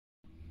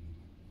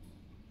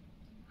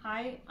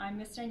Hi, I'm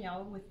Miss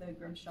Danielle with the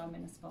Grimshaw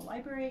Municipal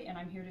Library, and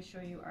I'm here to show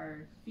you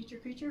our feature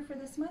creature for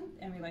this month,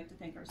 and we'd like to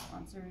thank our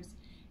sponsors,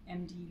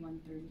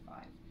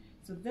 MD135.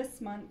 So this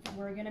month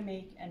we're going to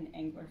make an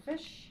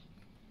anglerfish,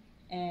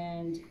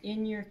 and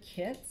in your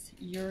kits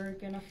you're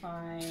going to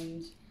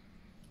find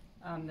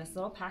this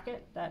little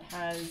packet that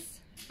has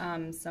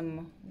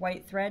some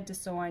white thread to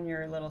sew on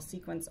your little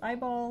sequence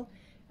eyeball,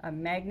 a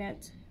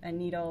magnet, a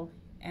needle,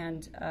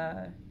 and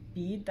a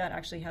bead that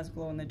actually has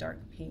glow-in-the-dark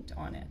paint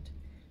on it.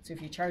 So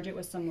if you charge it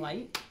with some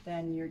light,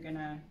 then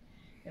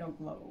it'll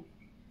glow.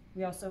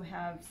 We also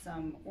have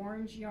some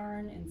orange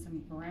yarn and some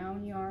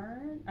brown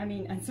yarn,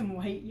 and some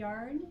white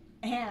yarn,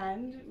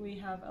 and we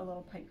have a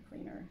little pipe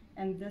cleaner,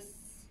 and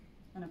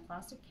a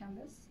plastic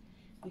canvas,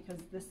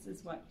 because this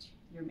is what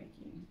you're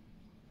making.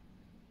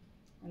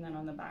 And then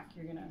on the back,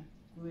 you're gonna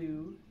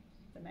glue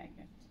the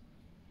magnet.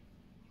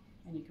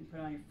 And you can put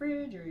it on your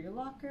fridge or your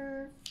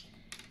locker.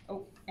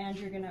 Oh, and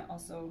you're gonna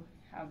also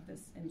have this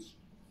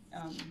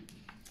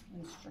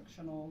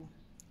instructional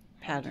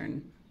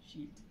pattern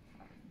sheet.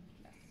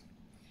 Yes.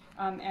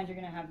 And you're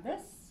going to have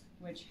this,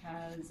 which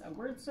has a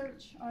word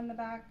search on the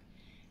back.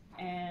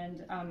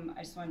 And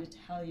I just wanted to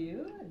tell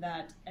you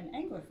that an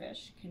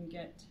anglerfish can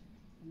get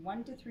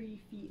 1 to 3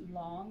 feet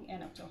long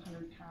and up to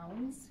 100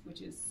 pounds,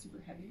 which is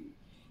super heavy.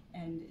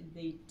 And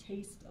they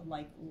taste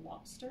like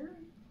lobster.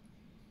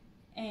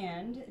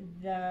 And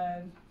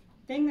the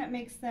thing that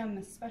makes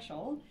them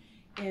special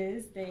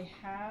is they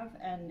have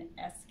an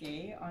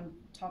eske on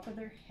top of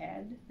their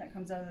head that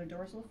comes out of their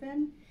dorsal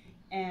fin,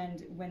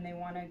 and when they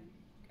want to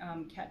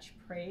catch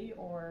prey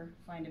or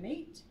find a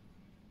mate,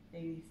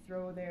 they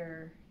throw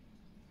their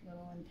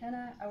little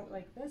antenna out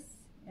like this,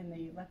 and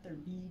they let their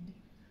bead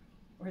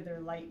or their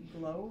light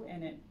glow,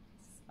 and it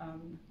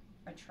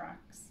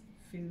attracts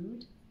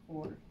food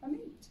or a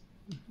mate,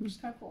 which is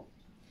kind of cool.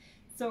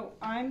 So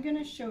I'm going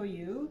to show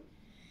you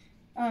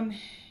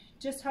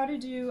just how to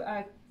do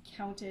a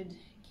counted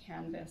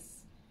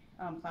canvas,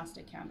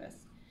 plastic canvas.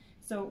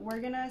 So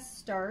we're gonna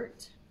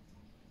start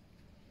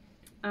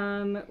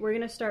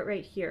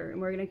right here, and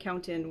we're gonna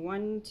count in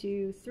 1,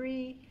 2,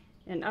 3,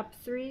 and up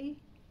 3,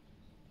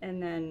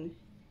 and then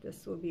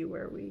this will be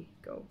where we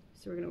go.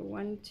 So we're gonna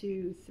 1,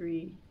 2,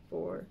 3,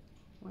 4,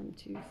 1,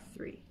 2,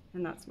 3,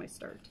 and that's my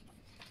start.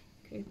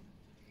 Okay,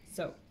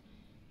 so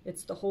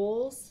it's the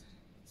holes.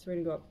 So we're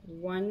gonna go up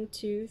 1,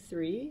 2,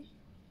 3,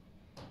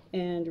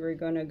 and we're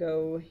gonna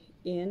go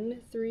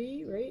in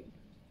 3, right?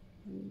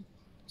 1,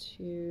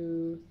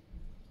 2,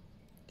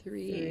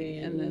 3,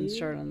 and then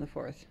start on the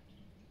 4th.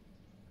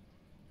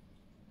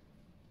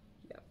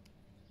 Yep.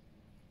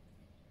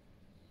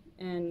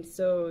 And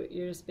so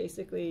you're just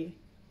basically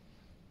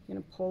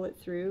gonna pull it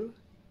through.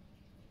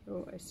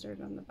 Oh, I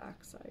started on the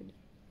back side.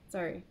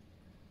 Sorry,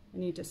 I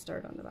need to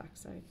start on the back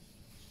side.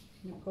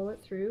 You're gonna pull it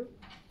through,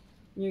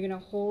 and you're gonna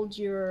hold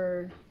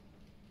your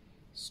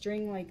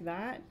string like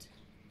that.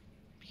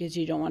 Because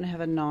you don't want to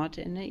have a knot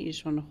in it, you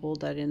just want to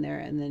hold that in there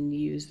and then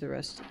use the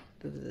rest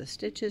of the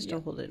stitches to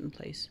hold it in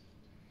place.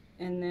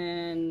 And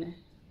then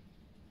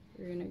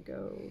you're going to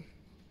go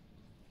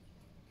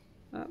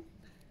up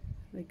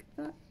like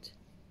that.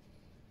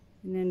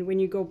 And then when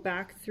you go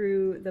back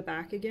through the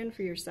back again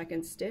for your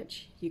second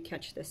stitch, you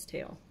catch this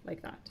tail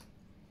like that.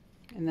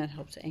 And that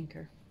helps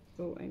anchor.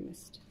 Oh, I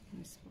missed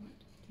my spot.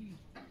 Dang.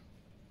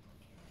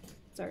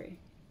 Sorry.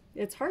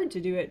 It's hard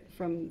to do it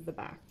from the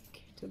back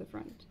to the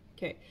front.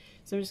 Okay,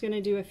 so I'm just going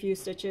to do a few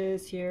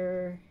stitches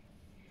here.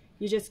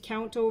 You just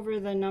count over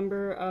the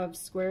number of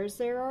squares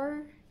there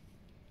are.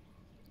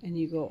 And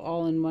you go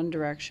all in one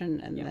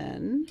direction, and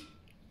then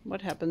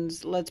what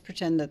happens? Let's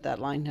pretend that that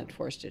line had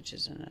 4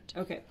 stitches in it.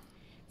 Okay,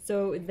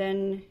 so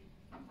then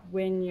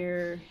when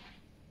you're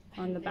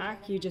on the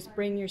back, you just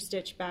bring your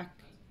stitch back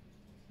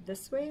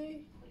this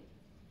way,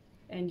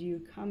 and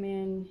you come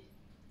in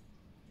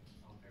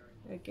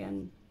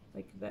again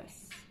like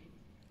this.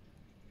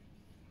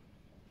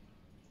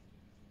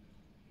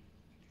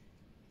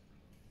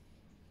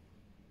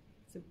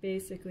 So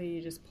basically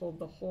you just pulled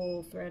the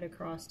whole thread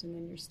across, and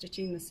then you're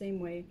stitching the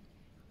same way.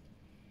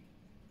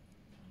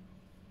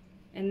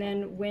 And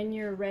then when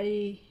you're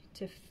ready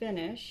to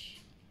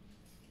finish,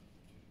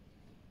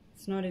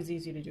 it's not as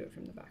easy to do it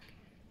from the back.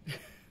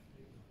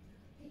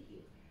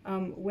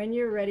 When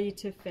you're ready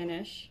to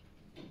finish,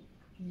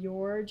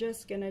 you're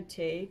just gonna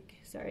take,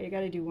 sorry, I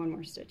gotta do one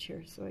more stitch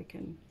here so I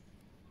can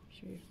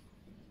show you.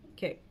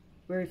 Okay,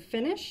 we're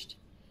finished.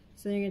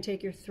 So then you're gonna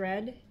take your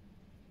thread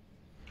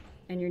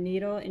and your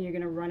needle, and you're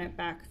going to run it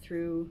back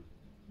through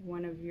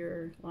one of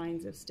your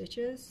lines of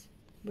stitches.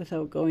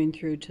 Without going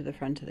through to the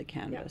front of the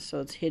canvas, so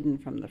it's hidden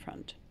from the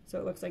front. So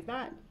it looks like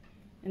that,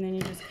 and then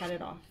you just cut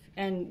it off.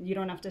 And you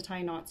don't have to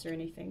tie knots or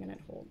anything, and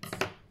it holds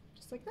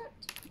just like that.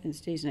 And it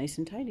stays nice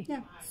and tidy.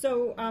 Yeah,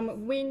 so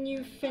when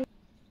you finish...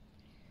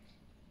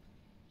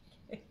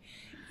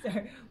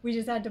 Sorry, we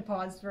just had to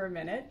pause for a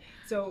minute.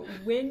 So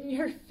when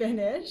you're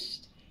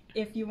finished,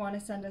 if you want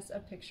to send us a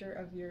picture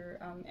of your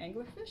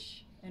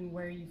anglerfish and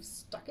where you've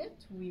stuck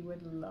it, we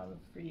would love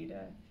for you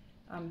to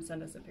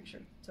send us a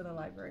picture to the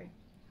library.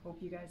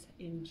 hope you guys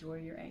enjoy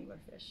your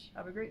anglerfish.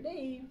 Have a great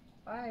day.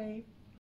 Bye.